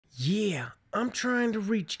Yeah, I'm trying to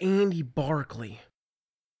reach Andy Barkley.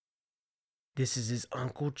 This is his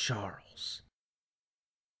Uncle Charles.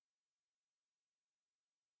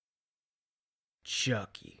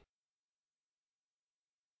 Chucky.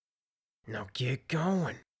 Now get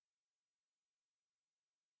going.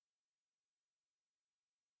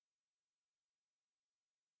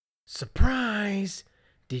 Surprise!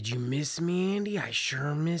 Did you miss me, Andy? I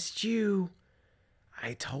sure missed you.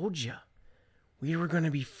 I told ya, we were gonna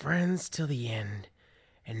be friends till the end,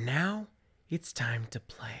 and now it's time to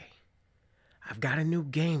play. I've got a new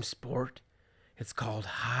game, sport. It's called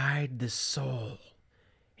Hide the Soul.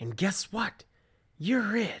 And guess what?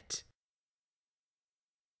 You're it.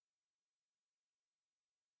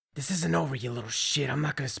 This isn't over, you little shit. I'm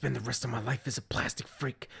not gonna spend the rest of my life as a plastic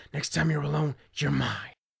freak. Next time you're alone, you're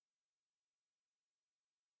mine.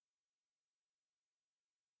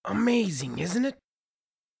 Amazing, isn't it?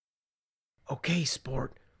 Okay,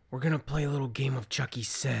 sport. We're gonna play a little game of Chucky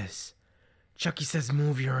Says. Chucky says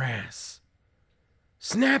move your ass.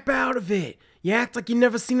 Snap out of it! You act like you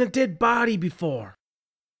never seen a dead body before.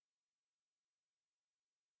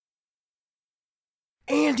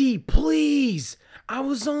 Andy, please! I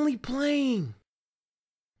was only playing.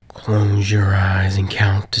 Close your eyes and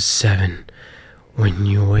count to 7. When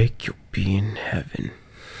you wake, you'll be in heaven.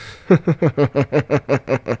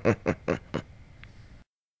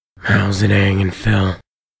 How's it hanging, Phil?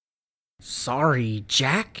 Sorry,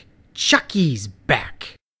 Jack. Chucky's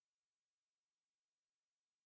back.